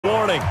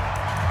morning.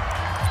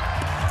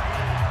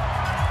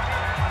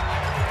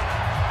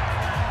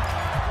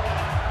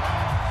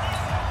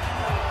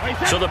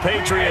 So the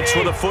Patriots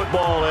with the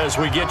football as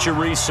we get you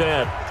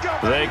reset.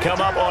 They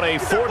come up on a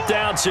 4th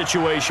down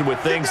situation with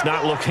things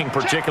not looking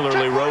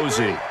particularly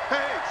rosy.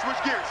 Hey, switch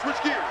gears,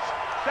 switch gears.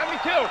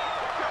 72. Watch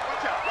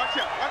out, watch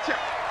out, watch out.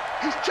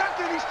 He's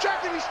checking, he's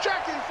checking, he's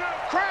checking.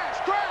 Crash,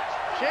 crash.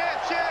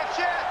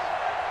 Shit.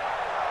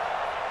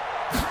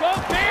 Go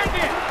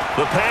Bandit.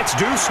 The Pats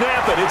do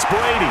snap it. It's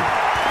Brady.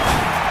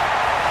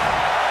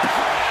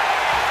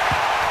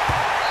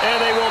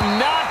 And they will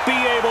not be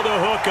able to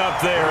hook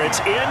up there. It's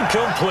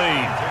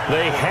incomplete.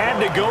 They had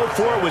to go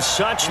for it with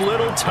such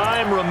little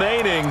time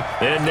remaining.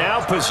 And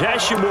now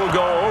possession will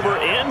go over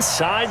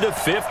inside the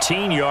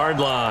 15-yard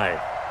line.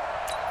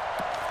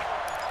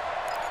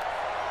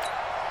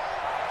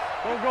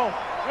 Go.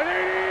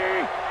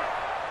 180.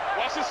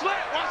 Watch the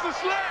slant, watch the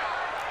slant.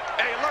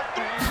 Hey, look.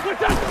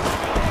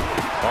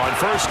 On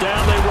first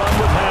down, they run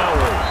with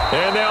Howard.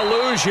 And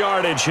they'll lose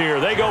yardage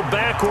here. They go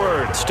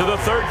backwards to the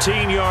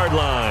 13-yard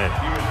line.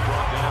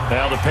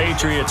 Now the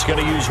Patriots going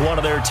to use one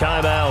of their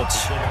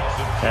timeouts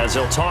as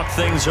they'll talk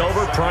things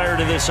over prior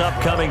to this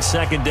upcoming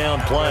 2nd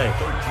down play.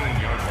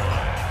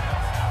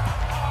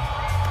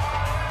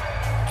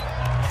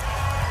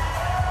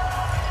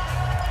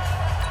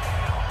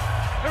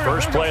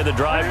 First play of the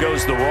drive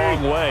goes the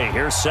wrong way.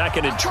 Here's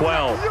 2nd and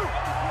 12.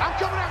 I'm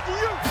coming after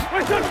you.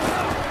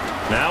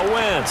 Now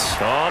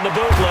Wentz on the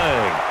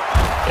bootleg.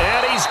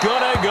 And he's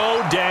going to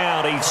go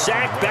down. He's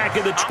sacked back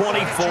at the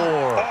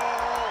 24.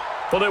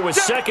 Well, it was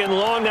 2nd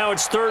long. Now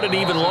it's 3rd and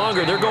even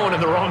longer. They're going in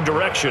the wrong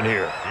direction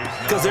here.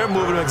 Because they're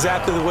moving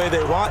exactly the way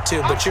they want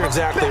to, but you're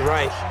exactly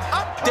right.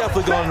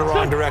 Definitely going in the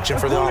wrong direction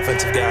for the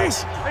offensive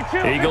guys.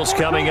 Eagles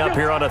coming up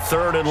here on a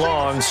 3rd and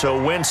long,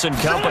 so Wentz and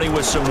company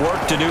with some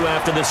work to do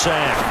after the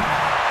sack.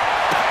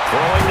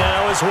 Throwing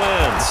now is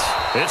Wentz.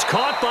 It's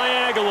caught by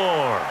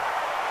Aguilar.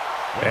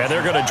 And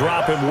they're going to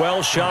drop him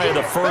well shy of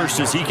the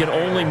 1st as he can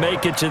only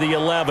make it to the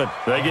 11.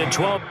 They get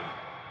 12.